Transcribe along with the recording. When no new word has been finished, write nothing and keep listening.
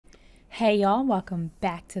Hey y'all, welcome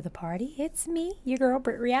back to the party. It's me, your girl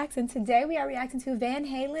BrittReacts, and today we are reacting to Van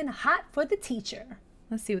Halen, Hot for the Teacher.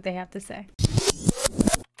 Let's see what they have to say.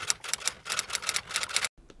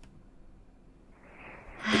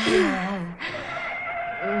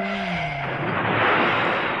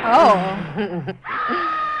 Oh.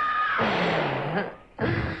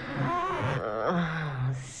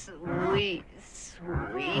 Sweet,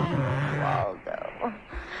 sweet Waldo.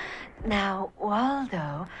 Now,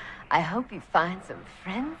 Waldo, I hope you find some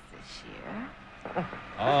friends this year.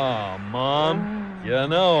 Oh, Mom, you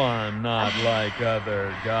know I'm not like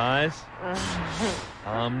other guys.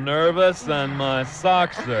 I'm nervous and my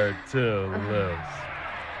socks are too loose.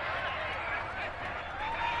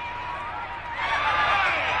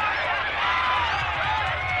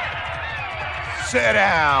 Sit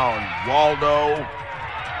down, Waldo.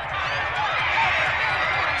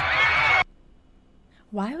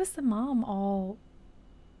 Why was the mom all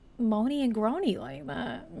moany and groany like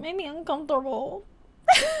that? Made me uncomfortable.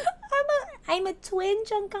 I'm a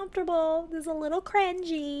twinge uncomfortable. This is a little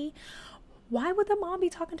cringy. Why would the mom be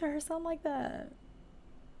talking to her son like that?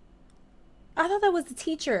 I thought that was the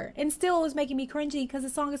teacher, and still it was making me cringy because the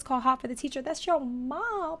song is called Hot for the Teacher. That's your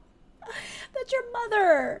mom. That's your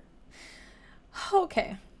mother.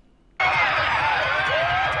 Okay.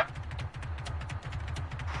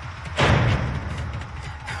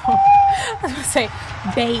 I was gonna say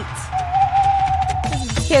bait.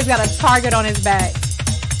 This kid's got a target on his back.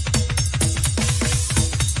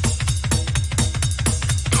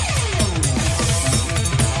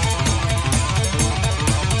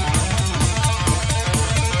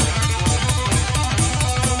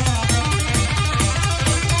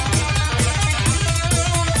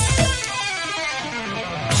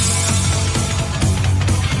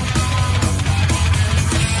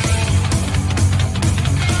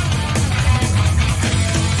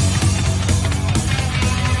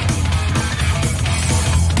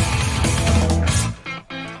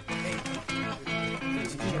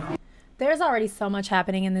 There's already so much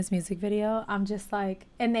happening in this music video. I'm just like,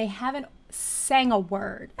 and they haven't sang a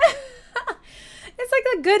word. It's like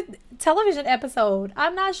a good television episode.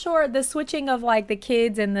 I'm not sure the switching of like the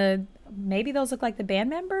kids and the, maybe those look like the band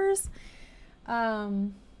members.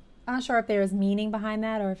 I'm not sure if there's meaning behind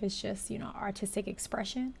that or if it's just, you know, artistic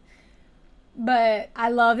expression. But I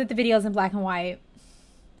love that the video is in black and white.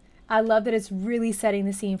 I love that it's really setting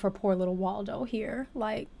the scene for poor little Waldo here.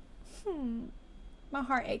 Like, my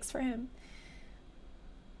heart aches for him.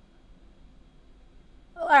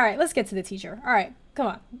 All right, let's get to the teacher. All right, come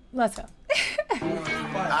on, let's go.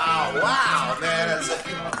 Oh, wow, man.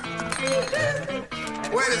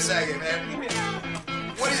 Wait a second, man.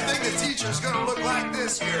 What do you think the teacher's going to look like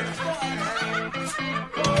this year?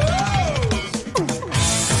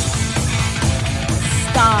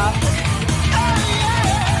 Stop.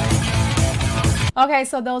 Okay,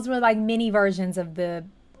 so those were like mini versions of the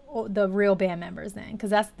real band members then,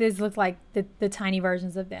 because this looks like the tiny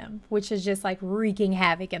versions of them, which is just like wreaking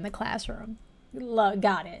havoc in the classroom.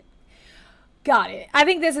 Got it. I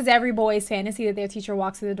think this is every boy's fantasy, that their teacher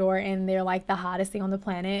walks through the door and they're like the hottest thing on the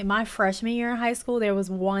planet. My freshman year in high school, there was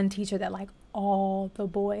one teacher that like all the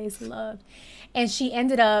boys loved, and she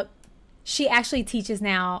actually teaches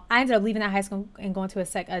now. I ended up leaving that high school and going to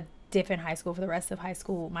a different high school for the rest of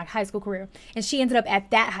my high school career, and she ended up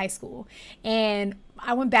at that high school. And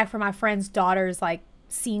I went back for my friend's daughter's like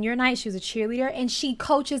senior night. She was a cheerleader and she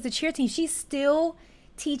coaches the cheer team. She still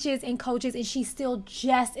teaches and coaches, and she's still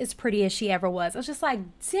just as pretty as she ever was. I was just like,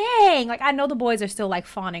 dang, like I know the boys are still like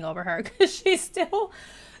fawning over her because she's still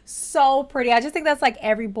so pretty. I just think that's like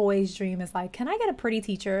every boy's dream is like, can I get a pretty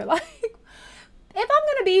teacher? Like, if I'm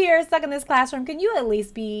gonna be here stuck in this classroom, can you at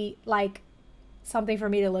least be like something for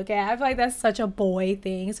me to look at? I feel like that's such a boy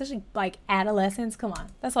thing, especially like adolescence. Come on,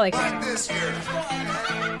 that's all I care about. This year.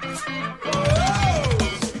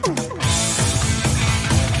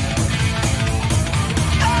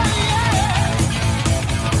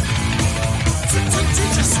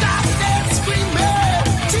 Teacher, stop that screaming.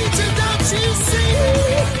 Teacher, don't you see?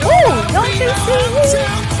 Ooh, don't you see?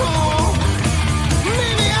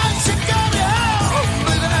 Maybe I should go now,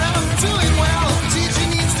 but I'm doing well. Teacher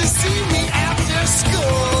needs to see me after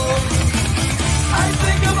school. I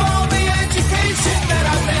think of all the education that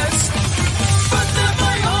I missed, but then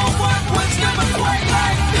my homework was never quite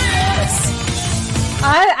like this.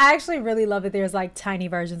 I actually really love that there's like tiny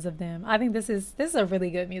versions of them. I think this is a really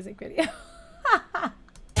good music video.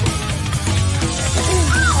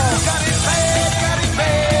 Got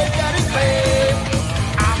it bad.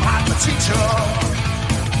 I'm hot the teacher.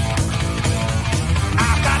 I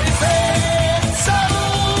got it bad, so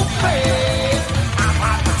bad. I'm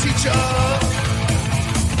hot the teacher.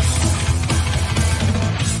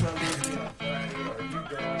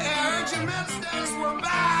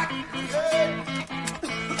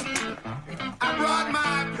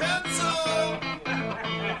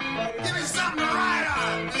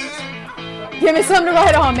 Give me something to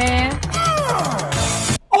write on, man.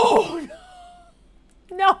 Oh,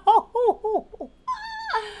 no.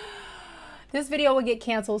 This video would get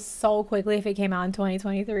canceled so quickly if it came out in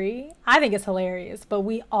 2023. I think it's hilarious, but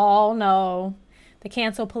we all know the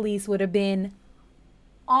cancel police would have been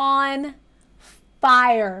on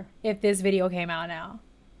fire if this video came out now.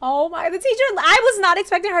 Oh my, the teacher, I was not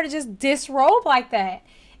expecting her to just disrobe like that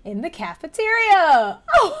in the cafeteria.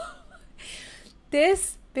 Oh,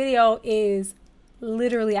 this video is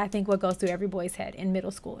literally, I think, what goes through every boy's head in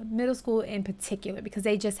middle school in particular, because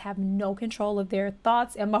they just have no control of their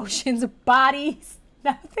thoughts, emotions, bodies,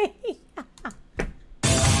 nothing.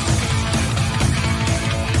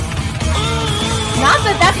 Not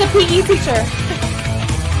that that's the PE teacher.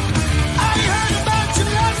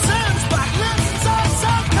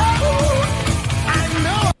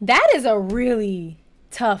 That is a really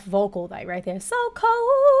tough vocal, like right there. So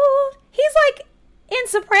cold. He's like in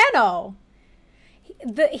soprano.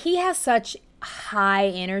 He has such high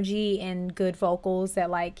energy and good vocals that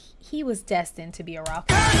like he was destined to be a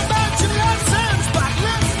rocker.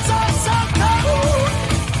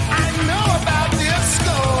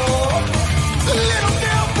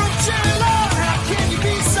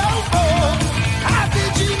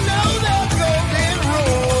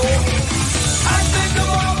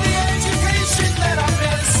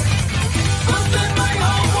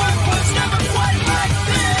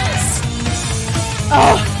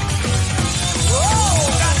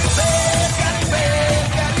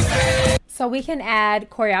 So we can add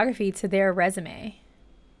choreography to their resume.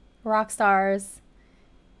 Rock stars,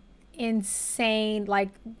 insane like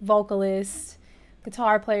vocalists,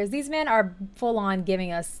 guitar players. These men are full on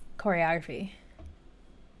giving us choreography.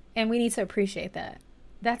 And we need to appreciate that.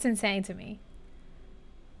 That's insane to me.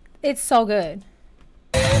 It's so good.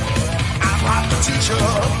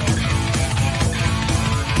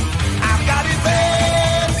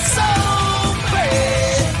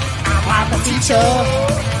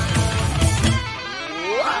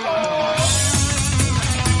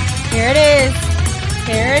 Here it is.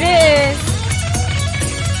 Here it is.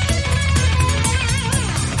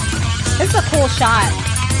 This is a cool shot.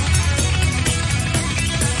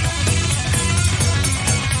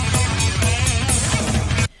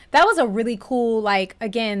 That was a really cool, like,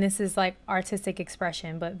 again, this is like artistic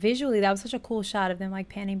expression, but visually that was such a cool shot of them like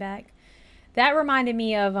panning back. That reminded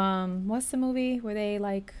me of, what's the movie where they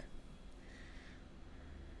like,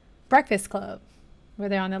 Breakfast Club, where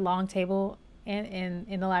they're on that long table in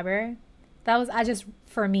the library. That was, I just,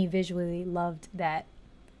 for me, visually loved that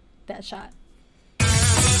shot.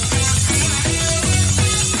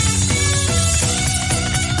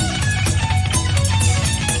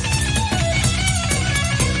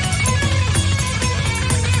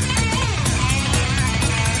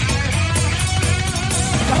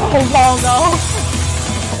 Oh, Waldo.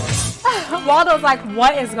 Waldo's like,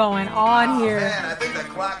 what is going on here? Man, I think the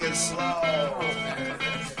clock is slow.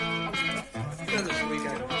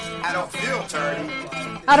 I don't feel tardy.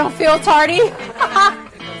 I don't feel tardy.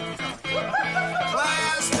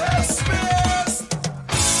 Class dismissed.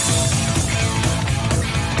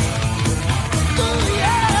 Ooh,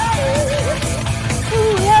 yeah.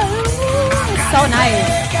 Ooh, yeah. It's so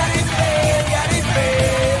nice.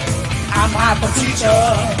 I'm a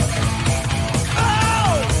teacher.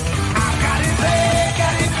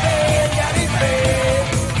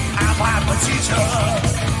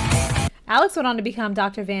 Alex went on to become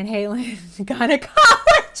Dr. Van Halen, gynecologist.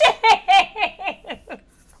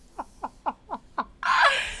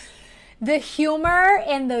 The humor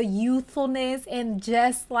and the youthfulness and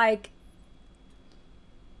just like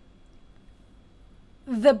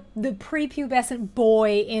the prepubescent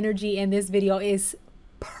boy energy in this video is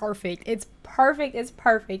perfect. It's perfect. It's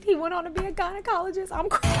perfect. He went on to be a gynecologist. I'm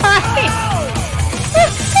crying.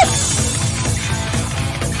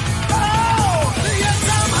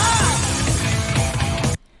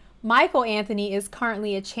 Michael Anthony is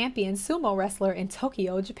currently a champion sumo wrestler in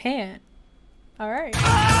Tokyo, Japan. All right.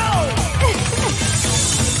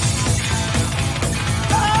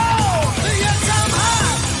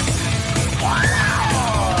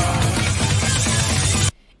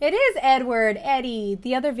 It is Eddie.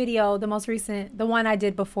 The other video, the most recent, the one I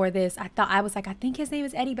did before this, I think his name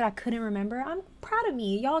is Eddie, but I couldn't remember. I'm proud of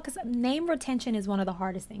me, y'all, because name retention is one of the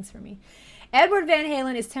hardest things for me. Edward Van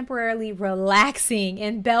Halen is temporarily relaxing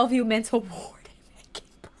in Bellevue Mental Ward and making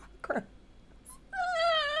progress.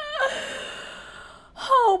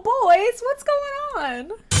 Oh, boys, what's going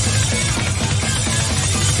on?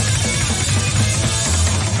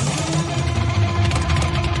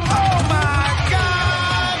 Oh my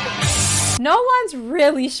God! No one's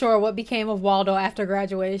really sure what became of Waldo after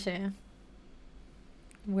graduation.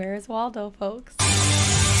 Where's Waldo, folks?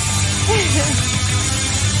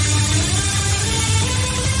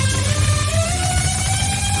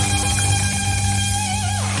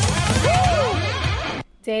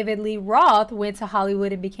 David Lee Roth went to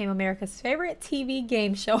Hollywood and became America's favorite TV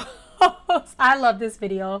game show host. I love this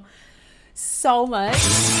video so much.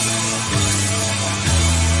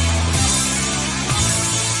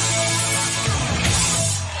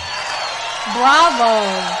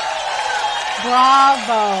 Bravo.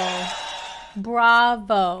 Bravo.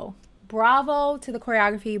 Bravo. Bravo to the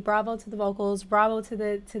choreography, bravo to the vocals, bravo to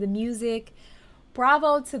the music,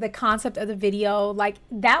 bravo to the concept of the video. Like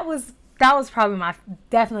that was probably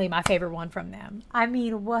definitely my favorite one from them. I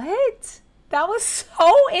mean, what? That was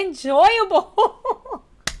so enjoyable.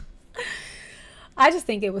 I just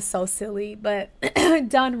think it was so silly, but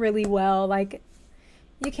done really well. Like,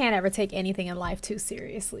 you can't ever take anything in life too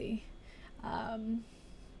seriously.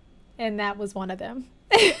 And that was one of them.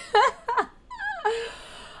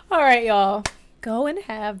 All right, y'all. Go and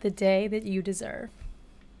have the day that you deserve.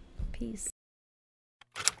 Peace.